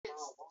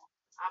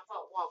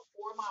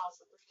miles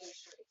for 3 days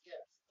straight.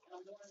 Yes, and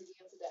I'm doing it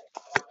again today.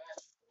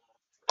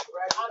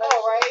 I know,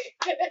 right?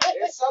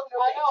 It's something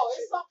to I me. know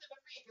it's something to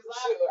me because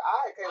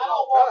I can't I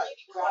don't walk walk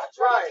anywhere. I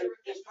try to.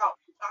 It's power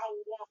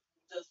walk.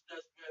 Just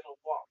better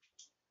walk.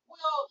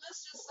 Well,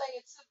 let's just say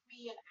it took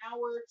me an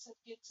hour to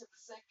get to the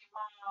second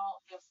mile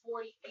and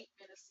 48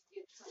 minutes to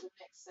get to the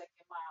next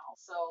second mile.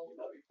 So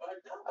You burnt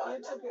out You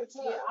by took now. your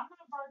time. yeah, I'm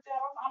not burnt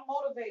out. I'm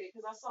motivated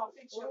because I saw a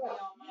picture of me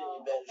Yeah. on, You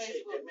on better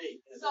shape Facebook. than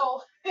me. So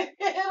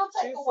it'll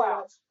take She a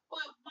while. said,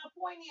 But my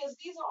point is,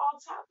 these are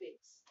all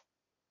topics.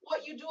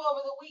 What you do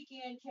over the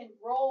weekend can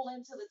roll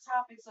into the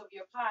topics of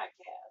your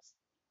podcast.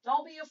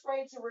 Don't be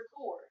afraid to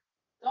record.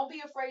 Don't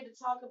be afraid to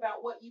talk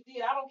about what you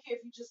did. I don't care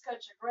if you just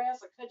cut your grass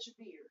or cut your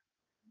beard.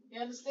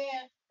 You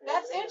understand?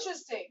 That's Amen.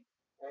 interesting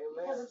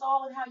because Amen. it's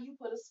all in how you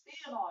put a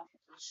spin on it.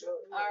 Sure.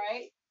 All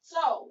right.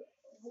 So,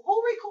 who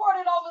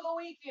recorded over the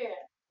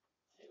weekend?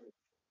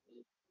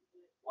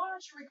 Why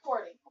aren't you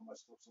recording? Man,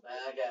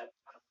 I got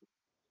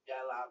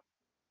a lot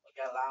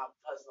of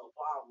personal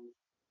problems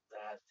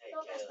that I take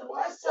No, care that's the of.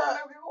 best time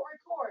ever to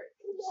record.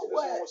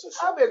 What?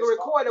 I've been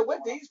recording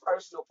with these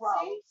personal See?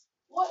 problems.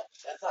 What?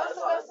 That's That's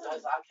the how best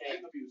time. I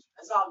can't.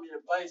 That's how I'm in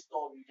a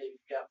brainstorm. You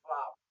got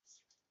problems.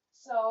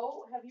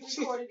 So, have you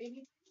recorded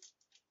anything?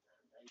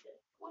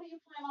 What do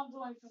you plan on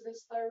doing for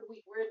this third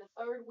week? We're in the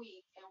third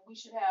week, and we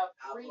should have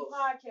 3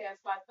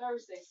 podcasts by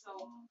Thursday. So,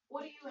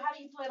 how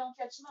do you plan on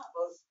catching up?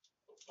 What's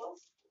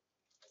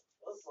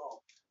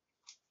all?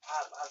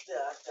 I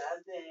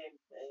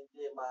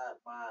did my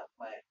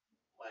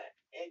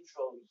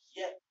intro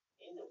yet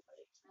anyway.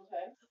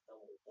 Okay. That's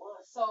number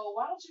one. So,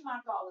 why don't you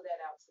knock all of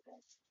that out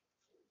today?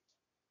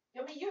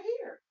 I mean, you're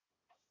here.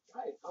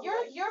 Right.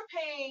 You're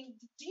paying.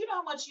 Do you know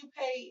how much you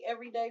pay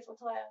every day for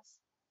class?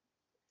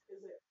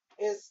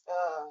 It's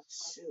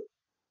shoot.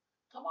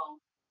 Come on,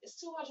 it's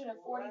 $240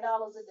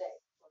 a day.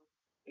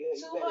 Yeah,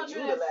 $240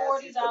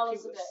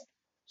 a day.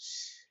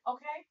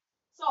 Okay,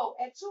 so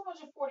at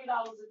 $240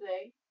 a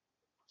day,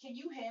 can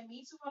you hand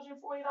me $240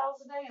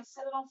 a day and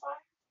set it on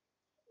fire?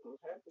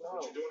 Okay.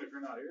 What you doing if you're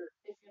not here?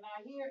 If you're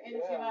not here, and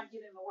if you're not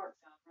getting the work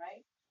done,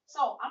 right?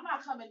 So I'm not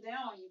coming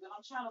down on you, but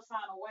I'm trying to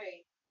find a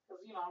way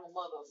because I'm a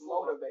mother of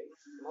four. Motivate.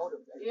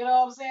 You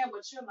know what I'm saying?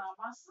 But you're not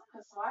my son,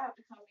 so I have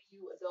to come to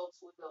you adult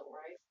to adult,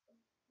 right?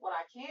 What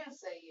I can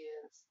say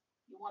is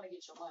you want to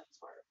get your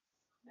money's worth.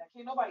 Now,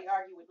 can't nobody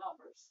argue with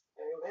numbers.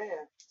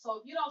 Amen. So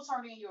if you don't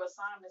turn in your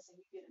assignments and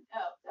you get an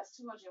F, that's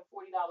 $240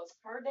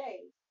 per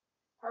day,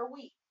 per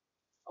week.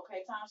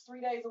 Okay, times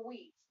 3 days a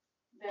week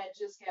that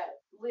just got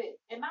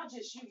lit. And not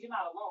just you, you're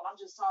not alone. I'm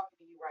just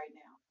talking to you right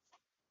now.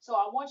 So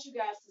I want you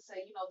guys to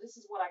say, this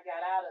is what I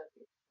got out of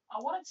it. I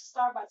wanted to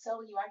start by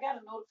telling you I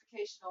got a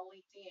notification on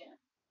LinkedIn.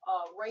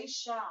 Ray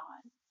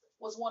Sean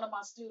was one of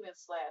my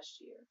students last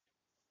year.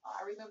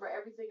 I remember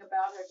everything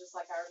about her, just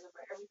like I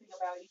remember everything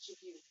about each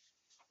of you.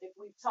 If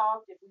we've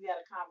talked, if we've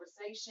had a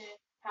conversation,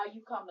 how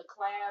you come to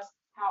class,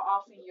 how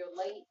often you're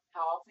late,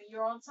 how often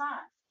you're on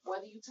time,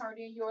 whether you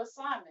turned in your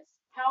assignments,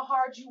 how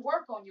hard you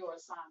work on your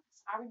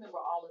assignments. I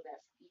remember all of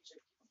that from each of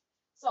you.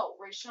 So,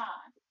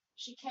 Rayshawn,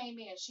 she came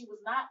in. She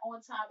was not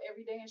on time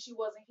every day, and she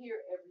wasn't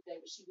here every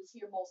day, but she was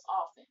here most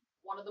often.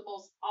 One of the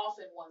most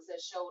often ones that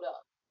showed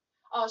up.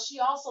 She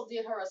also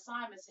did her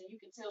assignments, and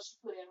you can tell she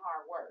put in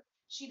hard work.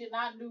 She did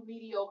not do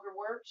mediocre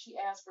work. She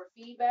asked for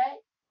feedback,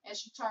 and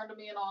she turned them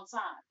in on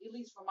time, at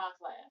least for my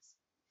class.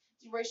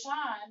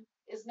 Rayshawn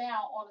is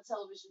now on the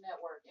television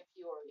network in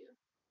Peoria.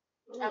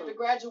 After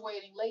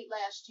graduating late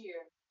last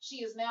year, she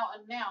is now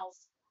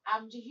announced.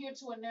 I'm here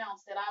to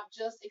announce that I've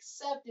just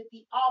accepted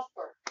the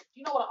offer.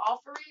 You know what an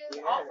offer is?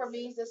 Yes. Offer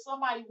means that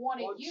somebody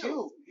wanted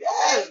you.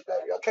 Yes,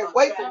 baby. I can't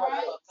wait for All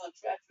right.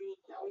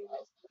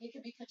 Contractual. It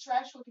could be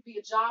contractual. It could be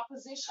a job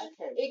position.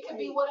 It could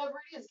be whatever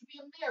it is. It could be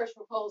a marriage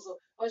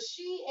proposal. But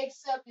she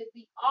accepted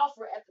the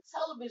offer at the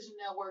television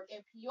network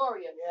in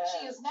Peoria. Yes.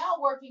 She is now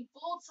working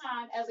full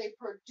time as a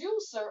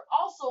producer,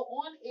 also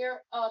on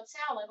air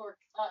talent or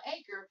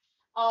anchor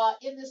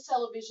in this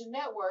television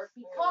network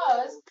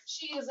because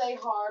she is a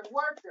hard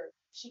worker.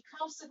 She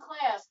comes to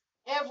class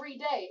every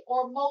day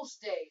or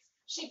most days.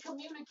 She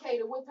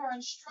communicated with her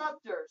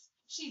instructors.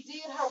 She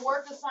did her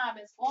work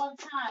assignments on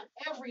time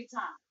every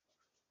time.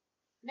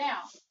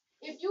 Now,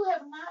 if you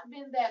have not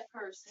been that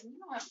person, you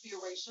don't have to be a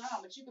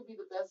Rayshawn, but you could be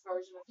the best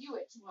version of you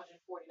at $240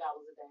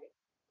 a day.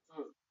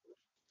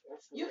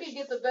 You can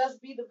be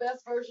the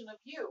best version of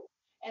you.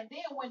 And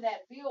then when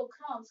that bill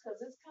comes, because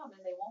it's coming,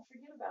 they won't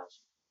forget about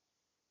you.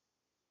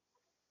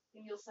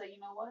 And you'll say, you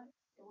know what?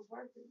 It was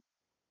worth it.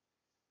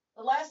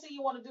 The last thing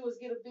you want to do is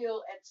get a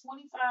bill at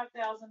 $25,000.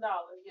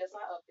 Yes,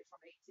 I upped it from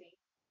 18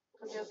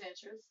 because there's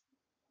interest.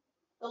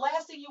 The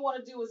last thing you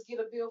want to do is get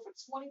a bill for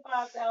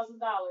 $25,000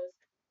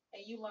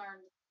 and you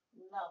learned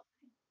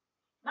nothing.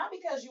 Not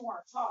because you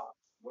weren't taught,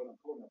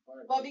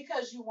 but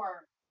because you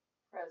weren't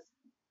present.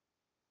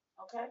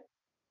 Okay?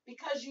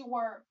 Because you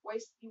were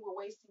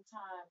wasting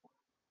time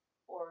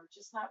or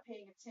just not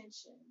paying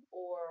attention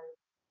or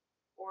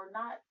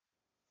not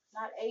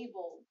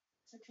able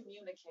to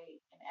communicate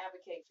and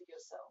advocate for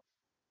yourself.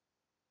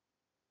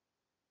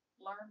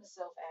 Learn to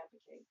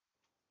self-advocate.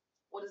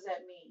 What does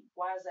that mean?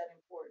 Why is that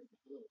important?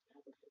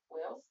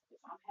 Well, if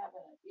I'm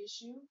having an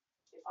issue,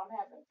 if I'm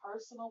having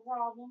personal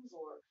problems,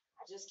 or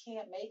I just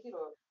can't make it,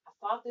 or I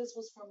thought this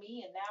was for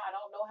me and now I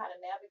don't know how to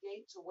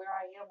navigate to where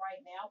I am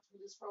right now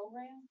through this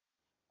program,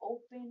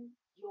 open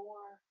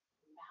your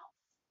mouth.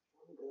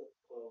 I'm good.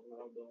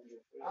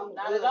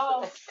 Not at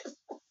all.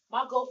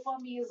 My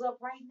GoFundMe is up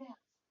right now,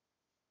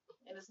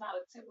 and it's not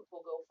a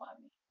typical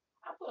GoFundMe.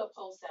 I put a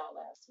post out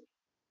last week.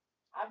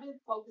 I've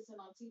been focusing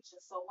on teaching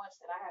so much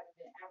that I haven't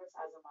been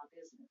advertising my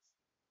business.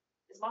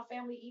 Is my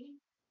family eating?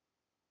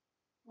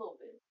 A little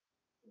bit,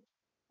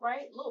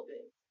 right? A little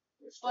bit.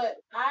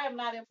 But I am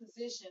not in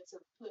position to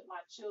put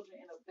my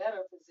children in a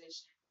better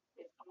position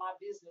if my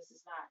business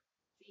is not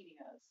feeding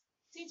us.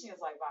 Teaching is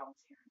like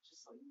volunteering,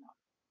 just so you know.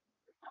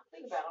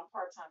 Think about it, I'm a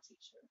part-time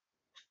teacher.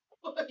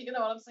 You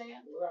know what I'm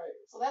saying? Right.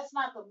 So that's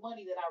not the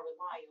money that I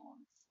rely on.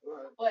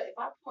 Right. But if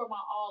I pour my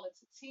all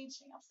into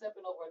teaching, I'm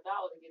stepping over $1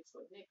 to get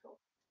to a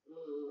nickel.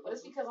 Mm-hmm. But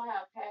it's because I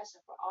have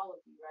passion for all of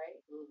you, right?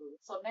 Mm-hmm.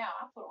 So now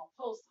I put on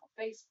posts on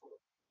Facebook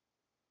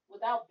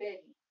without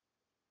begging.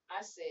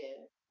 I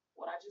said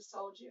what I just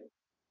told you.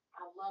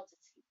 I love to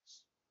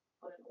teach.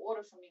 But in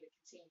order for me to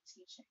continue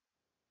teaching,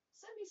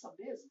 send me some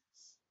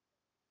business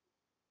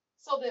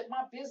so that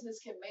my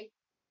business can make,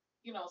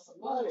 some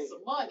money,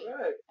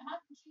 right. and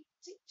I can keep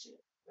teaching.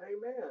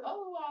 Amen.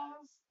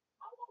 Otherwise,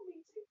 I won't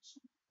be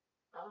teaching.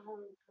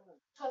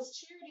 Because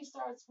charity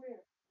starts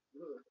where?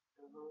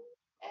 Mm-hmm.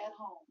 At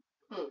home.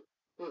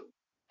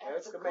 At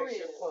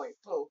Exclamation the crib. point.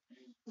 Oh.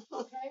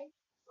 Okay?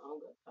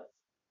 Okay.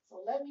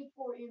 So let me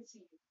pour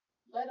into you.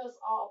 Let us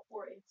all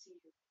pour into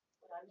you.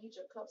 But I need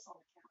your cups on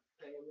the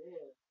counter.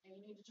 Amen. And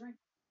you need to drink.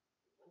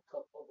 A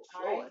cup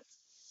overflowing. Right?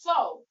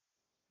 So,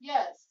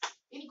 yes.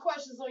 Any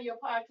questions on your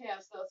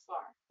podcast thus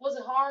far? Was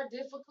it hard,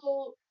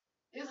 difficult?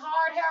 It's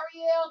hard,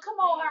 Harriel. Come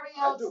on,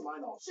 Harriel. I do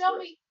mine off Tell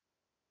script. me.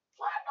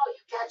 Well, I know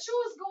you got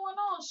yours going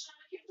on,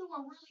 Sean. You're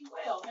doing really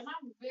well. And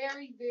I'm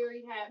very,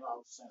 very happy. No,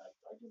 I'm saying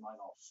I do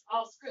mine off script.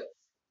 Off script.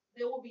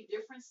 There will be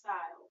different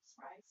styles,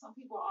 right? Some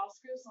people are off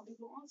script, some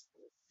people are on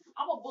script.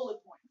 I'm a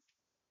bullet point.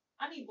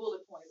 I need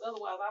bullet points.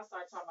 Otherwise, I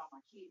start talking about my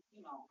kids.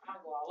 I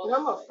go all over.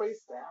 I'm a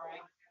freestyle. All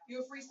right.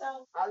 You a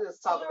freestyle? I just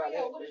talk about it.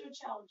 What are your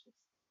challenges?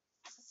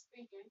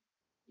 Speaking.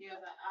 Yeah,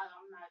 but I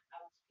don't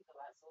speak a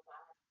lot, so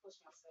I have to push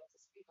myself to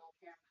speak on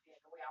camera in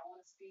the way I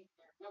want to speak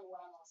and remember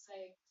what I'm going to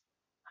say.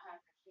 I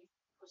have to keep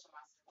pushing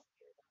myself to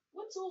get it done.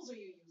 What tools are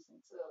you using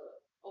to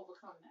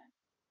overcome that?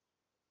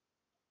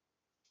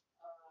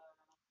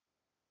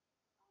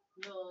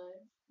 None.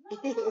 No,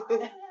 I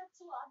don't have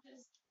to.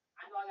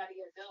 I know I got to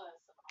get it done.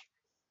 So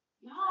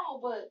No,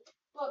 but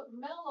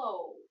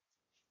Mello.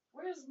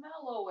 Where's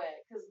Mello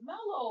at? Because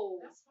Mello.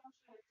 that's what I'm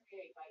trying to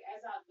create. Like,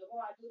 the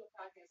more I do the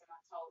podcast, and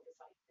I told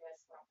it's like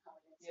that's what I'm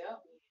coming into.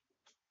 Yep.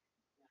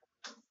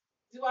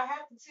 Do I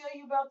have to tell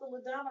you about the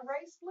Ladonna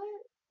Raye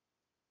split?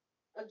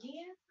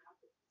 Again?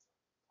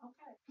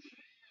 Okay.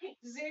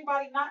 Does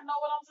anybody not know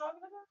what I'm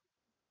talking about?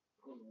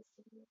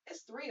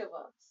 It's 3 of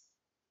us.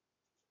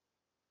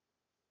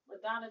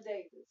 Ladonna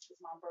Davis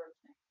is my birth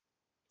name.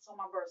 It's on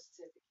my birth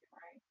certificate,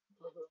 right?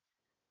 Mm-hmm.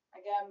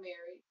 I got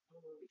married,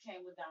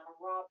 became Ladonna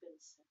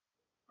Robinson.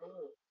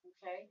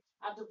 Okay?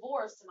 I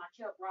divorced and I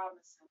kept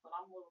Robinson, but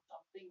I'm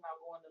thinking about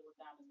going to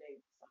Ladonna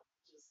Davis. I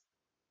just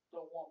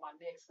don't want my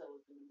next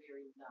husband to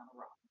marry Ladonna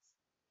Robinson.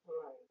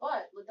 Right.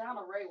 But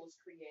Ladonna Raye was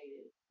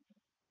created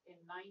in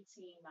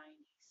 1997.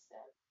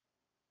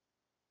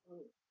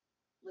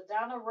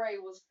 Ladonna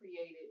Raye was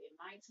created in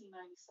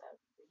 1997.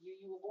 The year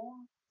you were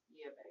born?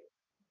 Yeah, baby.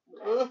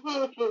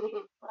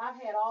 Okay. But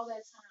I've had all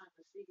that time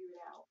to figure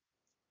it out.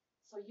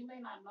 So you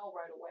may not know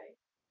right away,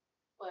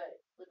 but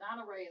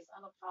Ladonna Raye is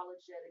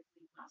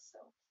unapologetically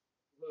myself.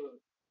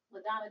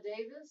 Ladonna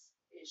Davis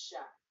is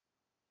shy.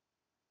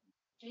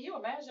 Can you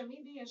imagine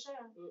me being shy?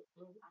 I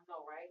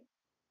know, right?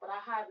 But I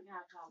hide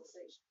behind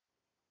conversation.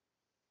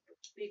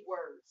 Big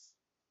words.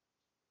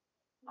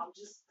 I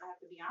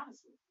have to be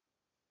honest with you.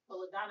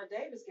 But Ladonna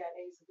Davis got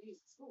A's and B's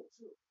in school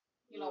too.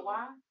 You know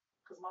why?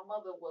 Because my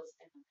mother was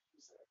an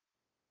abuser.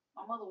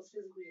 My mother was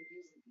physically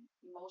abusing me,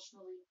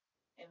 emotionally,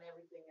 and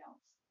everything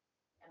else.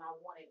 And I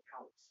wanted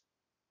out.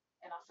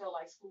 And I felt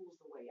like school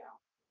was the way out.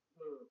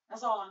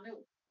 That's all I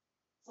knew.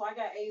 So I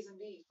got A's and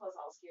B's, plus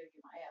I was scared to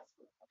get my ass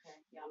whipped. Okay?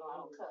 Y'all know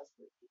I don't cuss,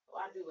 but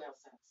I do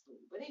outside of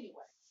school. But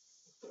anyway,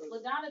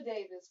 Ladonna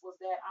Davis was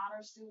that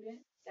honor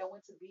student that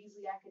went to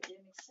Beasley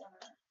Academic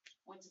Center,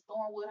 went to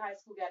Thornwood High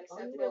School, got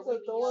accepted at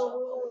Whitney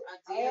Young. I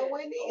did.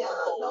 Whitney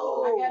Young.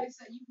 No. I got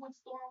accepted. You went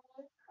to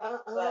Thornwood? I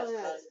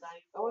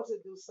want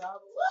to do South.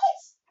 What?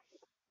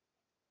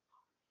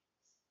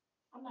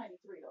 I'm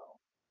 93 though.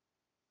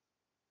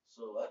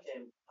 So I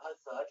can't.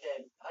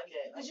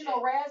 Did you know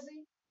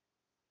Razzie?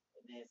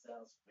 That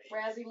sounds familiar.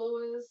 Razzie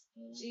Lewis,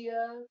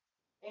 Gia,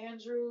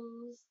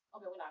 Andrews.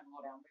 Okay, we're not gonna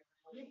go down there.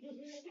 I came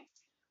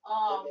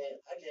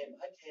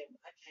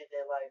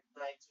there like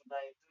 92,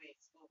 93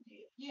 school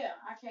year. Yeah,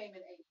 I came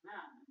in 89.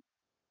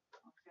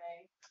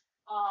 Okay.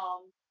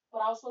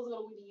 But I was supposed to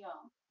go to Whitney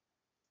Young.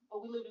 but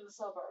we lived in the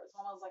suburbs.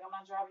 My mom was like, I'm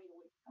not driving you to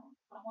Whitney,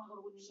 but I want to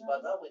go to Whitney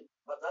But Young.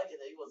 that kid,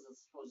 he was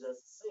just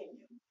a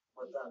senior,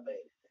 but that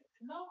baby.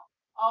 No.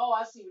 Oh,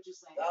 I see what you're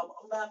saying.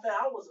 Matter of fact,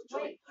 I was a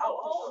joint. Wait,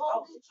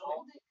 hold it,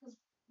 because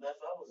Matter of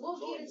fact, I was a we'll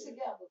joint. get it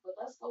together. But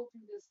let's go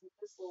through this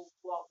little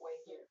walkway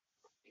here,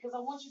 because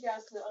I want you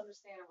guys to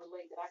understand and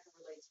relate that I can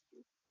relate to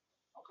you.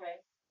 Okay.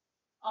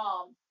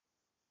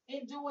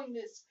 In doing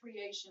this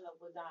creation of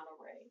Ladonna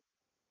Raye,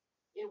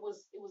 it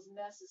was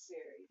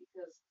necessary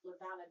because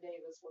Ladonna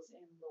Davis was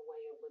in the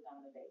way of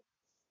Ladonna Davis.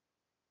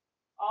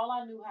 All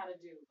I knew how to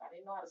do, I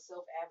didn't know how to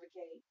self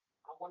advocate.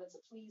 I wanted to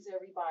please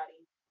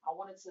everybody. I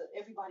wanted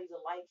everybody to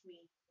like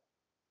me.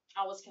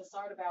 I was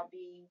concerned about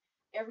being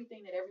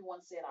everything that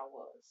everyone said I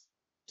was.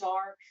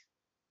 Dark,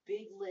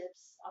 big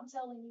lips. I'm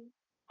telling you,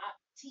 my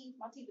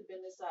teeth have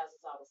been this size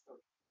since I was 3.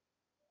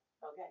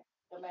 Okay,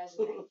 imagine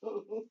that.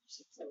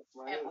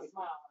 And I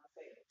smile when I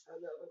say it.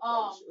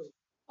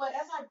 But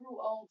as I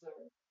grew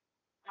older,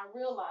 I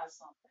realized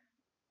something.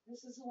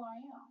 This is who I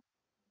am.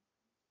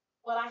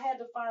 But I had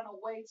to find a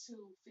way to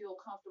feel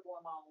comfortable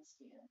in my own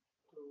skin.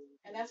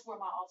 And that's where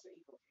my alter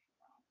ego came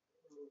from.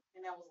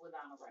 And that was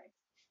Ladonna Raye.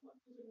 You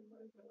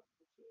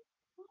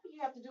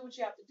have to do what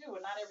you have to do,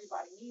 and not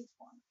everybody needs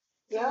one.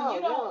 So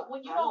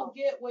when you don't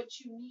get what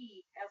you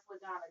need as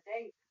Ladonna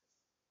Davis,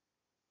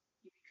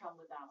 you become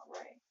Ladonna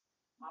Raye.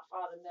 My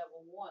father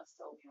never once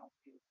told me I was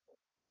beautiful.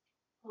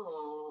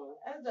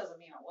 That doesn't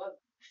mean I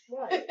wasn't.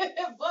 Right.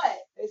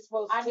 But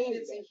I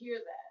needed to hear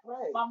that.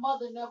 Right. My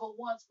mother never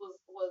once was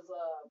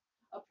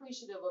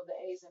appreciative of the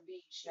A's and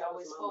B's. She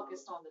always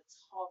focused on the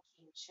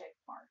talking check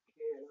mark.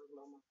 Yeah, that was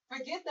my mom.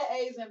 Forget the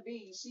A's and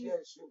B's. She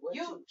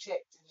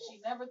checked. She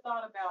never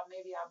thought about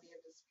maybe I'll be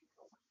able to speak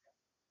over her.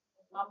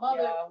 My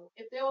mother,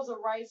 if there was a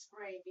rice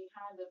grain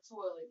behind the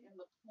toilet in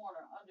the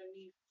corner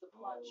underneath the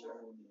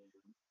plunger,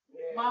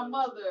 my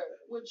mother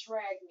would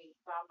drag me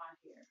by my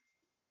hair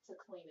to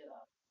clean it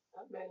up.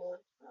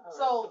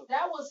 So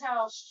that was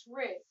how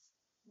strict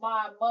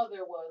my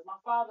mother was. My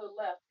father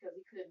left because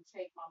he couldn't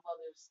take my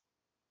mother's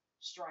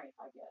strength,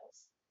 I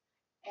guess.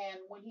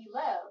 And when he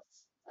left,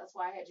 that's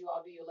why I had you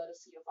all do your letters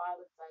to your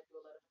father, because I do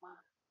a letter to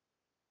mine.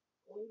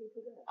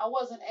 I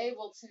wasn't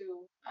able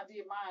to. I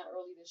did mine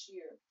early this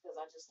year because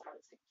I just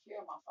started taking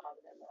care of my father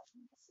that left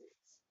me at 6.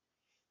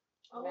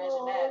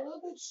 Imagine that.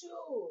 Look at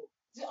you.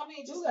 I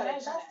mean, just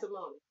imagine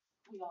testimony.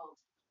 We all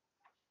do.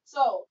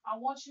 So I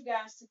want you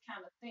guys to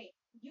kind of think.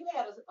 You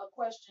had a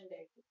question,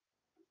 David.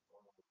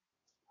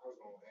 I was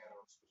going to add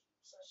on to what you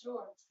were saying.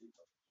 Sure.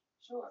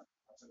 Sure.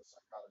 I took a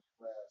psychology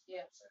class.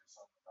 Yeah. Saying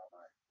something about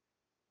like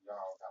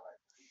y'all got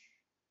like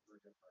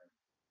three different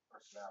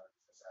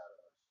personalities inside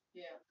of us.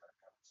 Yeah. That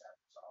kind of tap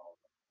into all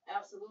of them.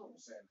 Absolutely.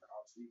 You're saying the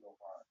alter ego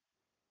part.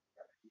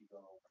 You got the ego,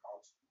 the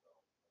alter ego.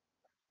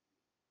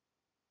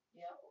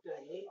 Yeah.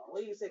 The head. What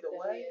do you say? The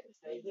what?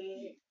 The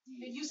head.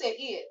 You said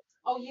it.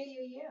 Oh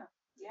yeah.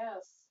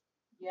 Yes.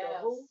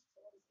 Yes. The who?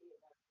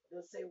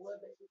 They'll say what,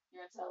 baby?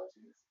 Your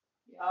intelligence.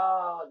 Yeah.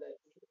 Oh,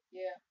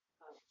 yeah.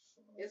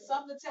 It's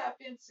something to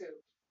tap into.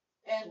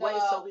 And wait,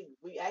 so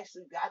we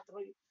actually got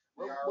 3.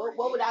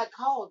 What would I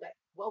call that?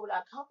 What would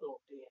I call them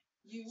then?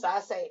 You. So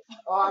I say,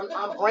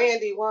 I'm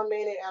Brandy 1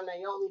 minute, I'm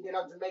Naomi, then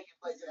I'm Jamaican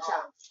place and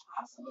chop.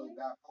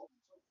 Absolutely.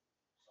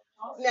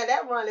 Now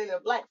that run in the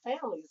black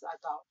families, I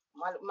thought.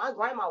 My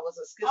grandma was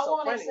a schizophrenic. I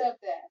won't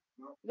accept that.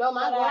 No,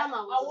 my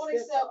grandma was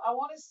I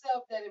won't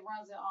accept that it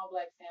runs in all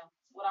black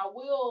families. What I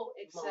will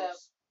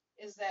accept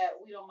is that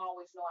we don't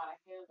always know how to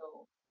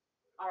handle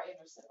our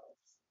inner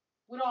selves.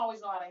 We don't always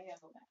know how to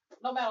handle that,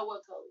 no matter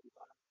what color you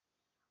are.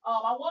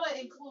 I want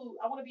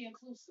to be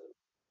inclusive.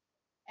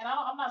 And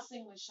I'm not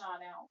singling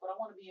Sean out, but I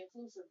want to be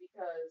inclusive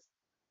because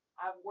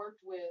I've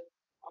worked with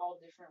all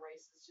different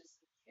races, just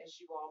as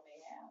you all may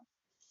have.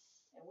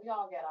 And we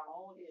all got our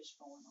own ish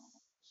going on.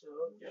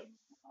 Sure. Yep.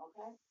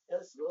 Okay?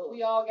 That's good.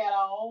 We all got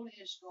our own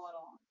ish going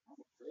on.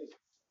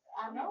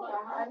 I know.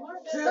 I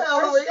learned that the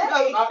first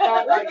day.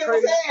 I can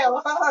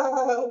tell.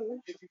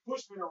 If you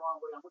push me the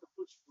wrong way, I'm going to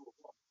push you to a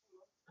wrong.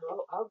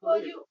 I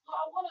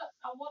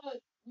wanna.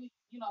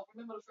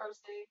 Remember the first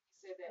day you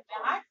said that.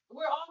 Now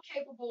we're all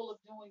capable of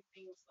doing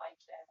things like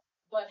that,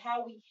 but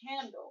how we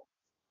handle,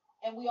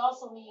 and we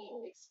also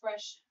need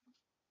expression.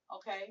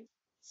 Okay,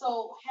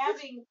 so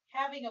having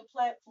a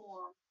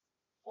platform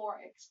for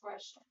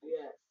expression.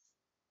 Yes.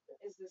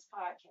 Is this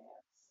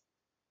podcast.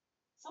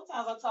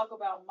 Sometimes I talk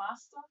about my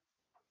stuff,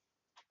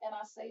 and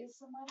I say it's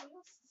somebody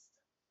else's stuff.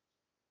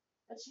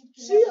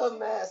 She a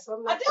mess.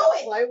 I do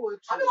it. Play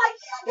with you. I be like,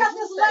 I got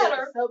this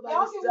letter.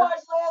 Y'all can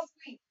watch last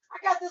week.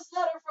 I got this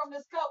letter from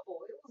this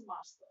couple. It was my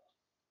stuff.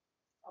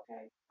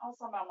 Okay? I was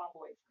talking about my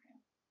boyfriend.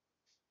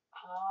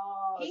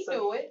 Oh, he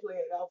knew it.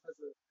 Play it off as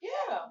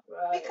yeah.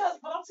 Right.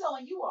 But I'm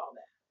telling you all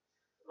that.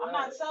 Right. I'm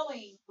not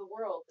telling the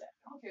world that.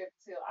 I don't care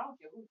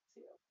who to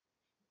tell.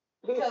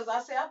 Because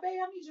I said,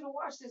 babe, I need you to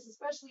watch this,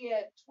 especially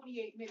at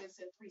 28 minutes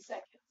and 3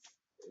 seconds.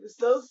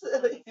 It's so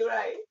silly,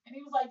 right? And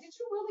he was like, did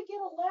you really get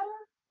a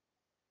letter?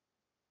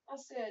 I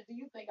said, do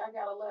you think I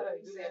got a letter?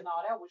 He said, no,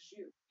 that was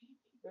you.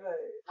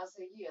 Right. I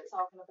said, yeah,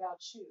 talking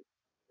about you.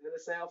 Did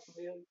it sound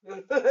familiar?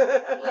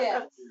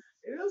 Yes.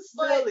 It was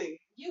But silly.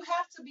 you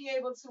have to be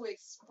able to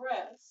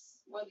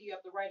express, whether you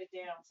have to write it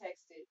down,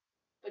 text it,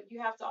 but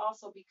you have to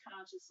also be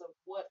conscious of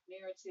what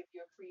narrative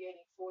you're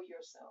creating for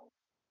yourself.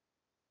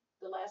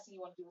 The last thing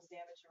you want to do is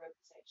damage your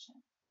reputation.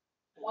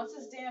 Once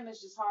it's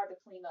damaged, it's hard to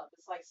clean up.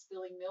 It's like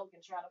spilling milk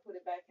and trying to put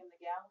it back in the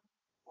gallon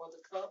or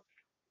the cup.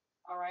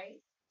 All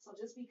right. So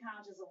just be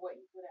conscious of what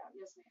you put out.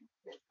 Yes, ma'am.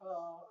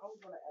 I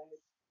was gonna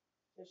ask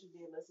if you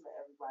did listen to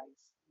everybody's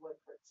what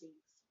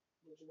critiques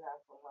did you have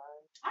for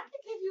mine? I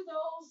can give you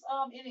those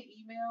in an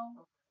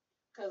email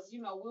because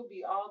we'll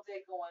be all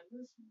day going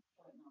this one.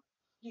 Wait, no.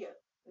 Yeah,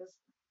 this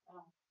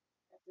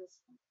at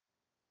this one.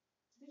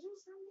 Did you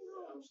send me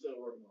those? I'm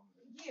still working on it.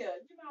 Yeah,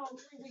 3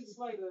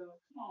 weeks later.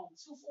 Come on,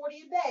 240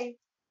 a day.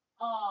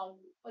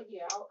 But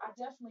yeah, I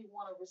definitely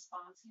want to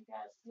respond to you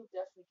guys. You'll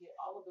definitely get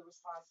all of the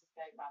responses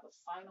back by the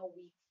final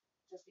week,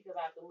 just because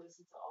I have to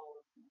listen to all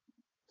of them.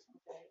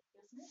 Okay,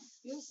 yes,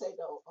 ma'am. You say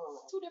though,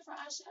 2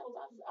 different eyeshadows.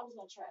 I was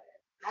gonna try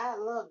that. I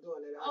love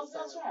doing it. I was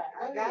gonna try.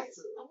 I got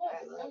to. I love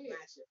I it. love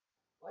matching.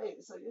 Wait,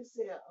 so you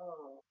said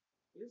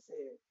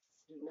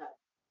do not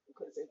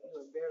because if you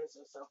embarrass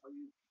yourself or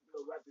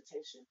your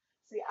reputation.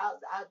 See,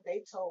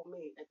 they told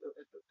me at the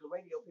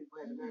radio people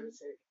had the nerve to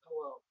say, oh,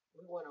 well,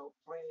 we want to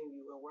brand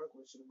you and work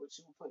with you, but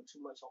you putting too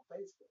much on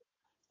Facebook.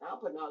 Now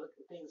I'm putting all the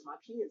things my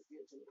kids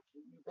did to me.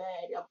 You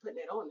bad, I'm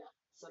putting it on them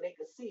so they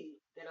can see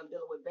that I'm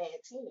dealing with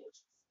bad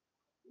teenagers.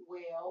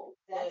 Well,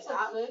 that's And a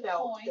I good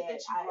felt point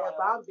that you if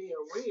brought I'm up. being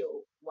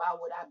real, why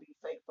would I be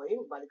fake for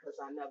anybody? Because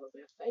I never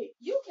been fake.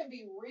 You can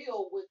be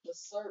real with a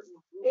certain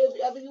group.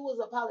 If you was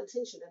a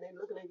politician and they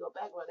looking at your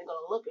background, they're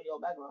gonna look at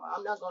your background.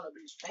 I'm not gonna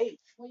be fake.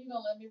 Well, you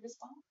gonna let me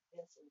respond?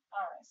 Yes.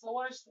 All right. So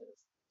watch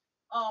this.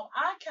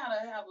 I kind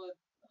of have a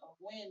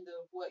wind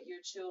of what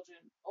your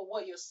children or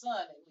what your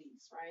son at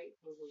least, right?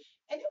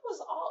 And it was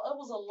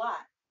a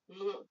lot.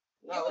 No,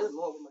 it was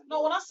more than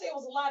no. When I say it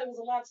was a lot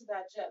to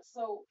digest.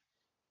 So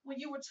when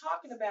you were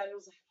talking about it, it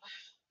was like,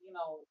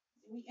 wow,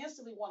 we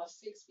instantly want to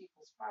fix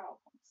people's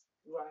problems.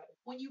 Right.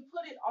 When you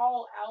put it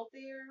all out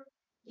there,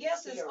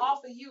 yes, it's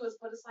off of you,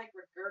 but it's like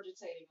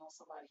regurgitating on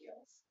somebody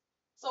else.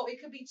 So it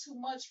could be too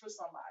much for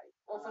somebody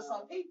or for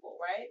some people,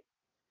 right?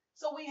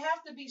 So we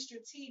have to be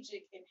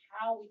strategic in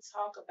how we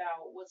talk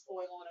about what's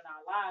going on in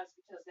our lives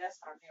because that's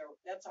our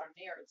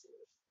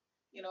narrative.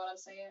 You know what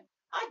I'm saying?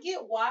 I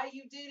get why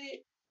you did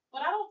it,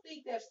 but I don't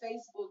think that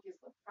Facebook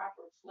is the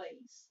proper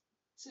place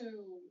to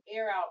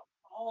air out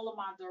all of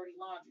my dirty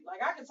laundry.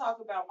 Like I can talk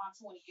about my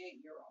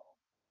 28-year-old.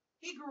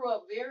 He grew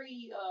up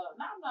very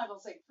I'm not gonna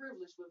say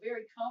privileged, but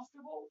very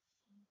comfortable.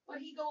 But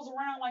he goes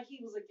around like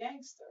he was a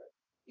gangster.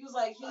 He was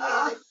like he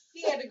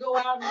had to go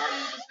out and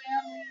feed the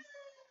family.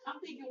 I'm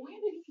thinking, when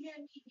did he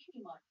have me any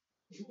money?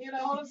 You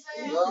know what I'm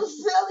saying? You're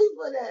silly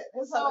for that.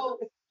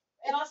 So,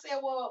 and I said,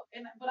 well,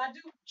 but I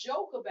do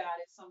joke about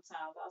it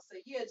sometimes. I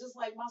say, yeah, just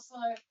like my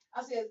son.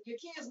 I said,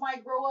 your kids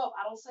might grow up.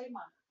 I don't say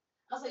mine.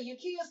 I say, your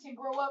kids can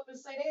grow up and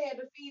say they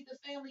had to feed the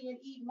family and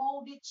eat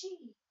molded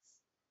cheese.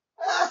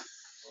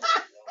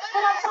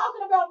 But I'm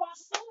talking about my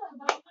son,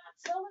 but I'm not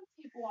telling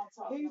people I'm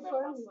talking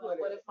about my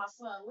son. But if my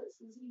son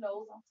listens, he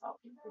knows I'm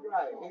talking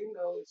about him. Right, he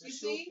knows the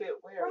shoe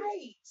fit where.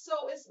 Right.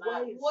 So it's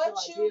not what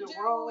you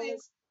do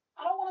is,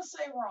 I don't want to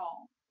say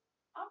wrong.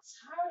 I'm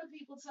tired of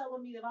people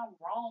telling me that I'm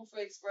wrong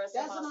for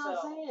expressing myself. That's what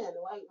I'm saying.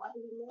 Why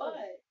do you know?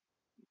 But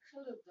you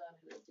could have done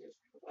it a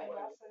different way.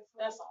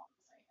 That's all I'm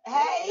saying.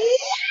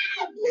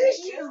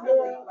 Hey,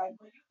 girl. Like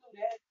when you do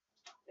that,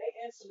 they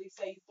instantly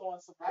say you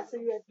throwing some. I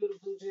see you at the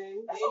blue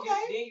jeans. That's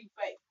okay. Then you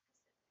fake.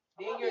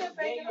 Then you're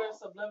a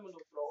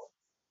subliminal floor.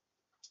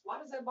 Why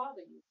does that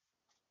bother you?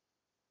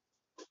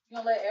 You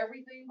gonna let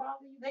everything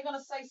bother you? They're gonna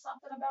say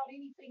something about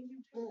anything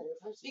you do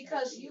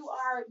because you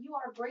are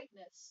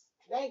greatness.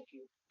 Thank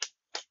you.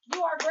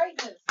 You are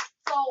greatness.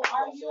 So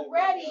are you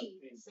ready?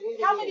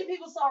 How many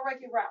people saw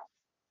Wreck-It Ralph?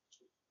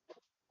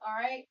 All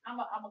right, I'm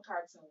a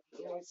cartoon.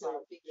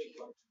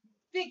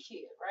 Big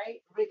kid, right?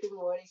 Rick and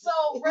Morty.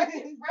 So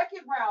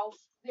Wreck-It Ralph,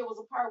 there was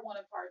a part 1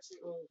 and part 2.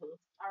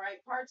 All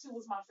right, part 2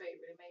 was my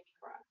favorite. It made me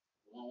cry.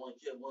 One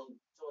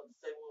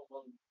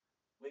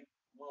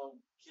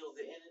kills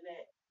the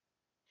internet.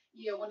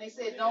 Yeah, when they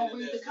said don't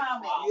read the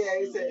comments. Yeah,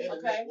 he said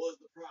okay. Was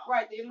the problem.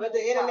 Right, but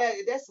the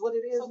internet, that's what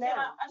it is so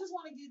now. I just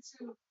want to get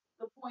to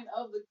the point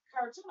of the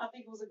cartoon. I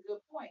think it was a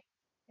good point.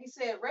 He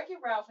said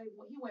Wreck-It Ralph, he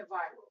went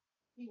viral.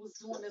 He was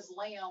doing this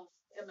lamb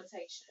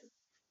imitation.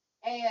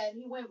 And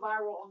he went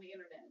viral on the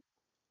internet.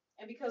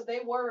 And because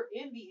they were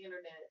in the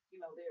internet,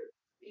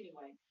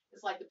 anyway,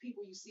 it's like the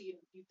people you see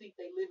and you think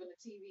they live in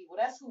the TV. Well,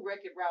 that's who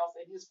Wreck-It Ralph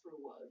and his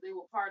crew was. They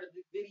were part of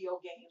the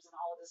video games and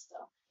all of this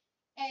stuff.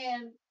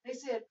 And they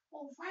said,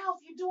 well,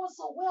 Ralph, you're doing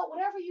so well.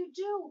 Whatever you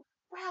do,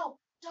 Ralph,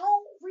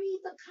 don't read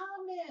the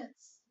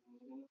comments.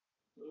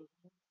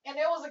 And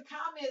there was a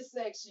comment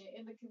section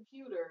in the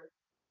computer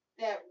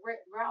that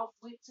Ralph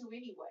went to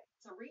anyway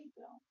to read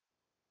them.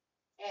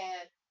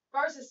 And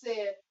first it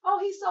said, oh,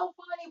 he's so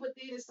funny, but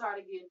then it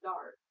started getting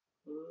dark.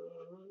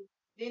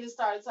 Then it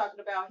started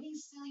talking about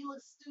he's silly,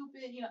 looks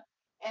stupid,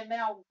 and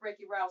now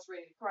Ricky Rouse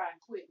ready to cry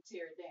and quit and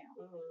tear it down.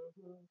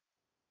 Mm-hmm.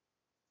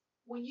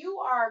 When you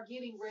are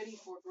getting ready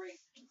for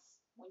greatness,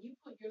 when you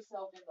put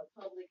yourself in the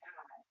public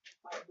eye,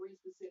 like Bree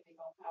specific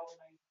on Power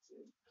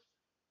 92,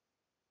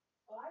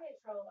 Well, I get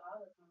trolled all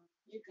the time.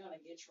 you're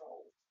gonna get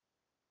trolled.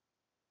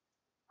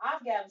 I've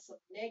gotten some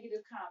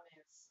negative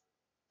comments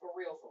for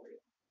real,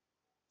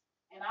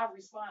 and I've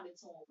responded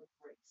to them with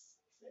grace.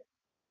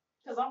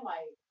 Because I'm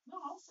like, no,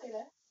 I don't say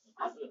that.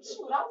 I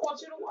want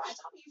you to watch.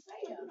 I'm your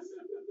fans.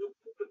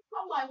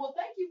 I'm like, well,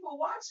 thank you for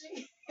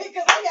watching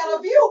because I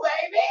got a view,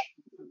 baby.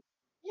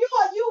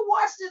 You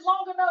watched it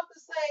long enough to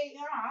say,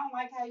 I don't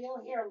like how your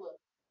hair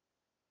looks.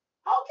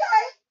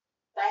 Okay.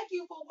 Thank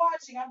you for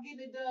watching. I'm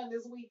getting it done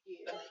this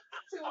weekend.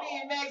 Tune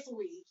in next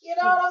week. You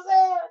know what I'm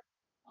saying?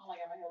 I don't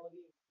like how my hair looks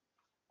either.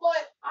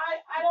 But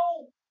I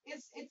don't.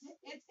 It's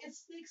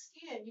thick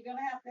skin. You're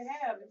gonna have to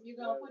have if you're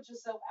gonna put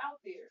yourself out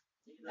there.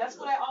 That's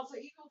where that alter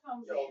ego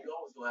comes in. You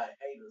always gonna have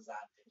haters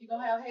out there. You're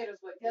gonna have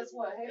haters, but guess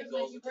what? Haters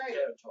make you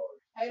greater.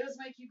 Haters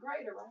make you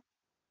greater, right?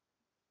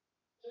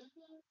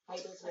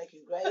 Haters make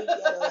you great.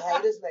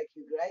 Haters make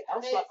you great.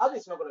 I'm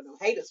just smoking on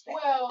them haters.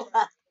 Well,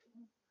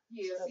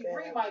 yeah. See,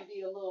 Bree might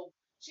be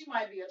she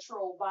might be a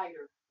troll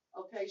biter.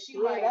 Okay,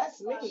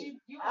 that's me.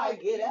 You I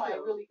get it.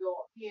 might really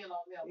go in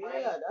on them.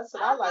 Yeah, right? that's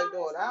what I like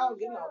doing. I don't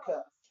get no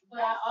cuss.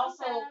 But I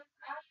also. I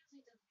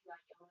usually just be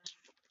like, yo.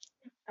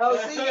 Oh,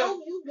 see,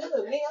 you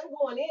good. Me, I'm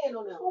going in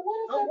on them. Well, what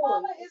if their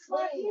mama is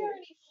not here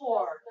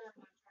anymore?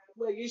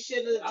 Well, you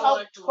shouldn't have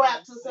talked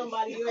crap to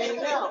somebody you ain't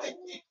know.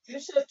 You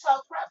should have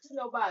talked crap to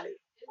nobody.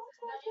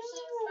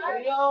 If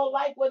you don't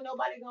like what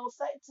nobody gonna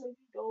say to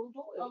you, don't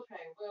do it.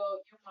 Okay,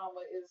 well, your mama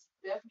is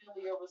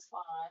definitely a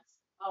response.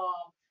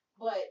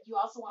 But you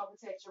also want to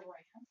protect your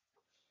brand.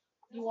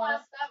 You want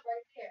to stop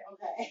right there.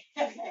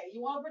 Okay.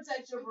 You want to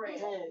protect your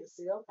brand. Dang,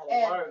 see, I'm kind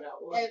of learn that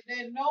one. And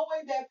then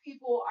knowing that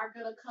people are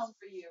gonna come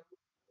for you,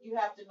 you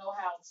have to know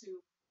how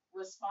to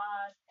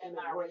respond and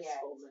not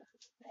react.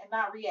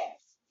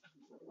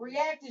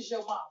 React is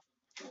your mom.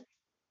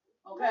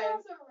 Okay?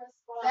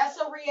 That's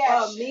a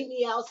reaction. Meet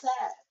me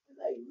outside.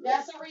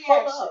 That's a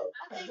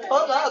reaction.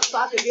 Pull up so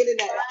I can get in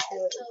that.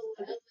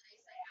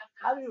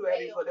 I'll be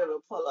ready for them to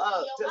pull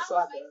up just so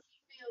I can.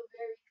 Feel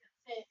very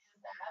content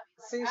inside.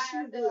 See, she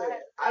good.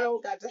 I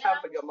don't got to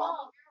have for your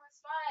mom.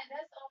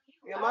 That's on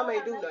you. Your mom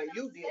ain't do nothing.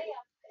 You did it.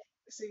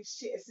 See,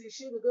 she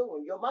the good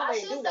one. Your mom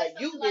ain't do nothing.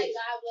 You did it.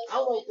 I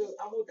want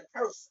the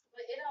person.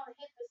 But it don't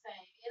hit the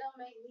same. It don't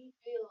make me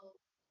feel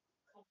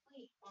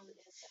complete on the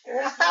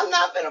inside. I'm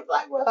not gonna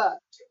fight with her.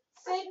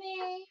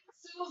 Sydney,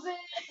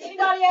 Susan,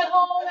 anybody at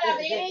home have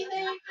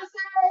anything to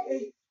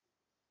say?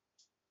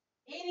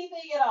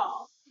 Anything at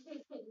all?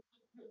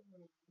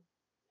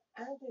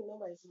 I don't think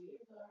nobody's here.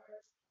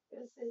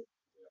 That's it.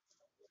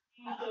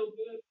 Oh,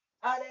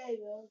 there you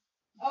go.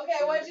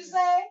 Okay, what'd you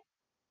say?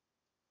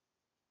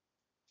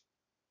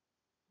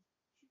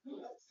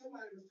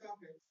 Somebody was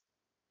talking.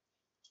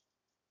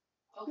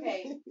 Okay,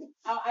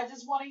 I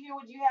just want to hear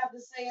what you have to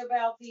say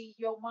about the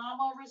Yo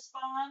Mama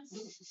response.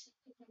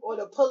 Or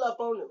the pull up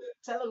on them.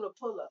 Tell them to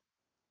pull up.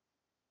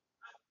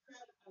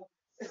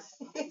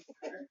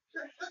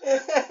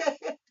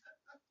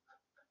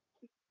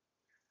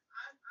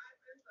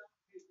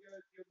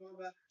 Your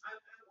mama. I'm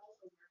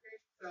also working,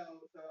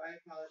 so I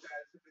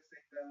apologize for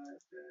missing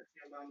the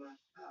your mama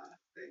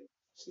thing.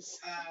 So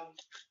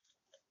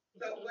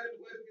what are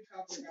we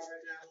talking about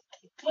right now?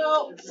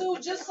 Well, Sue,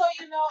 just so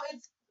you know,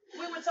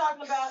 we were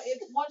talking about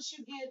if once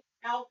you get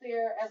out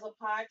there as a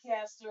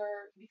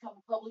podcaster, you become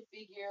a public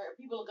figure,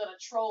 people are gonna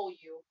troll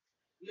you.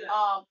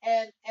 Yeah.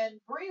 And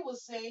Bree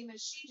was saying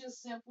that she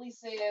just simply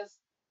says,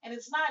 and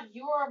it's not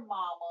your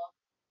mama.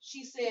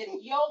 She said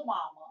yo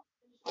mama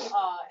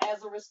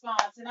as a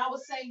response, and I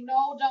was saying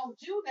no, don't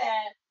do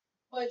that.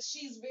 But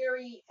she's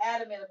very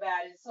adamant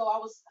about it. So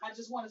I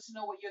just wanted to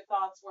know what your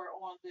thoughts were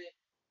on the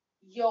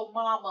yo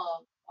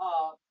mama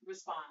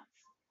response.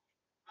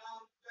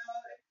 Well,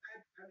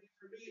 I mean,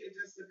 for me, it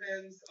just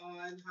depends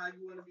on how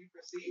you want to be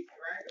perceived,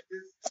 right?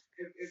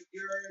 If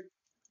you're,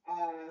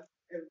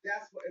 if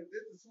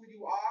this is who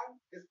you are,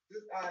 if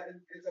this,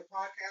 as a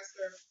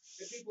podcaster,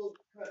 if people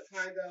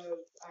kind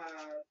of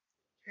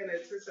can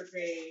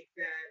anticipate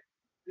that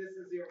this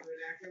is your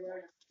vernacular,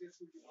 this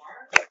is who you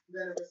are,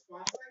 then a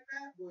response like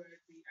that would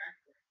be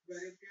accurate. But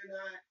if you're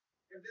not,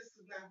 if this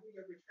is not who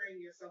you're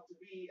portraying yourself to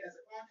be as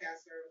a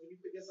podcaster, when you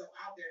put yourself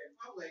out there in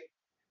public,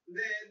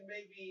 then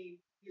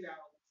maybe,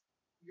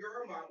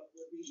 your mama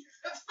would be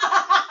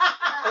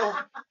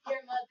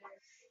Your mother.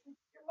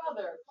 Your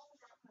mother.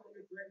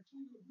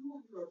 Who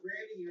you are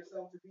branding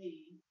yourself to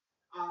be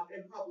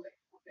in public.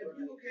 If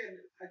you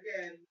can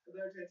again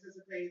learn to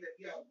anticipate that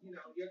you're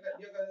gonna use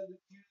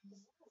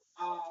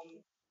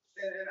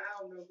and I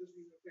don't know if this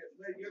even fits,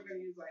 but you're gonna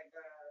use like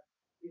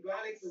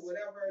ebonics or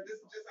whatever.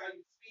 This is just how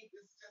you speak.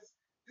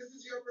 This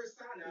is your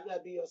persona. You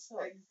gotta be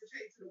yourself. That you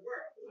portray to the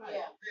world. Right?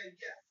 Yeah. Then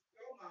yes,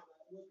 your mama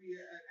will be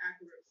an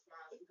accurate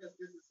response because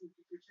this is who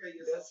you portray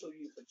yourself. That's who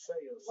you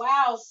portray yourself.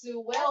 Wow, Sue,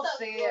 well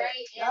said.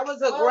 That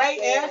was a great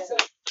answer.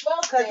 Well,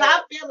 Cause said.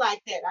 I feel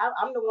like that.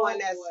 I'm the one Oh,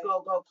 that's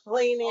boy. go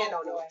clean in Oh,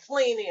 on them, boy.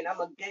 clean in. I'm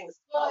a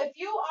gangster. Well, if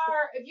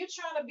you're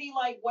trying to be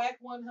like Whack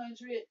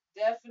 100,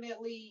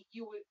 definitely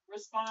you would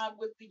respond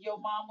with your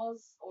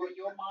mamas or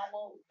your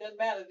mama. Doesn't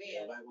matter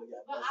Yeah, then. like when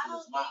y'all But bust I his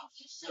don't think mouth.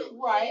 you should.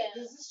 Right, Yeah.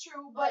 this is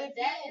true. But But if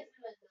that you, isn't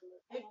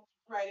a good if,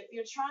 right, if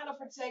you're trying to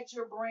protect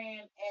your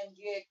brand and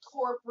get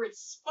corporate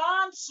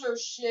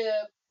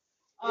sponsorship,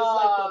 It's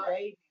like the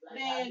baby.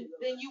 Like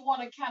then you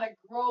want to kind of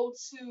grow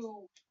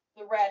to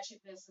the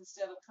ratchetness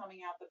instead of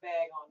coming out the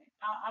bag on it.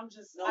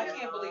 I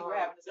can't believe we're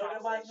having this No,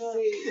 nobody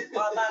conversation.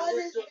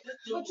 knows.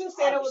 See, but you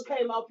said it was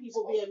came out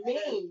people being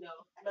mean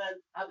though. Man,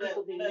 How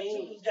people be man,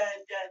 mean. two got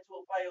into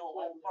a fight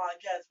on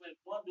podcast with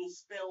one dude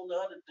spit on the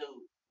other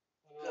dude.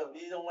 Because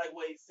he don't like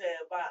what he said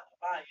about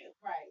him.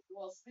 Right.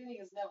 Well, spinning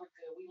is never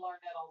good. We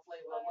learned that on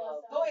Flavor of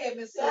Love. Go ahead,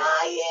 Miss.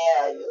 Ah,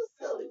 yeah, you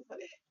silly for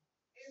that.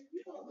 If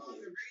you go on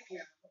the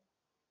radio,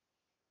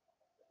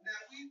 now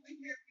we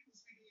hear people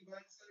speaking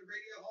Ebonics on the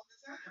radio all the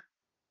time.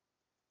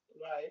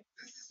 Right.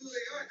 This is who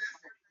they are.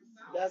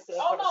 That's it.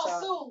 Oh no,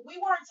 Sue, we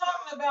weren't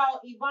talking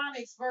about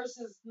Ebonics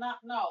versus not.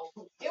 No,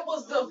 it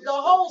was the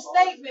whole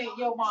statement.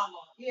 Your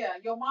mama, yeah,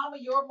 your mama,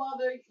 your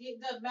mother. It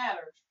doesn't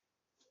matter.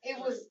 It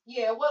was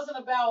It wasn't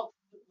about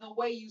the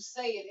way you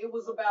say it. It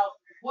was about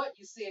what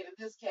you said in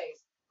this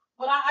case.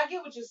 But I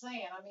get what you're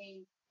saying. I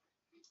mean,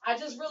 I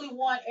just really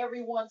want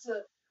everyone to.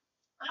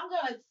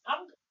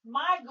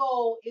 My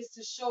goal is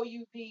to show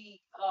you the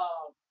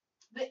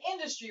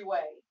industry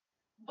way,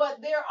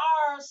 but there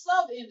are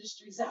sub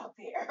industries out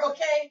there.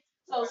 Okay,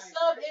 so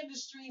sub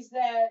industries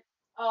that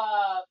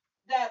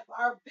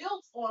are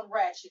built on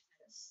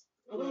ratchetness.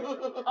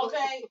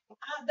 Okay,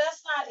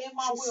 that's not in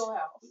my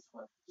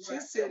wheelhouse. She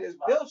said it's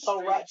built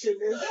on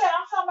ratchetness. Yeah,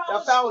 I'm talking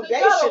about The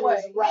foundation gutter way.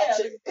 is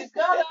ratchet. Yeah, the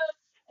gutter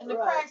and the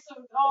Right. cracks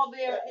are all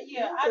there.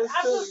 Yeah, You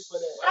I silly just for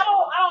that. I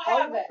don't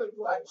have that.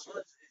 Like,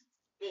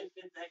 fit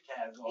that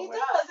category. He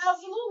does,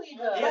 absolutely he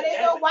does.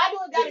 But why do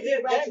it gotta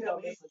be ratchet though?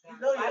 You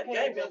know Why you're a can't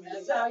game it member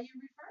just how yourself.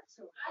 you refer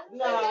to it?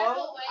 No,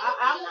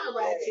 I'm not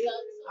ratchet.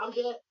 I'm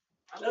good.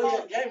 You know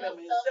you're a game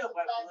member yourself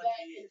after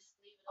 100 years.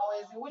 Oh,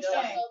 is it which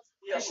Yeah. game?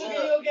 Yeah, The blood.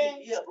 video game?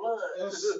 Yeah, blood.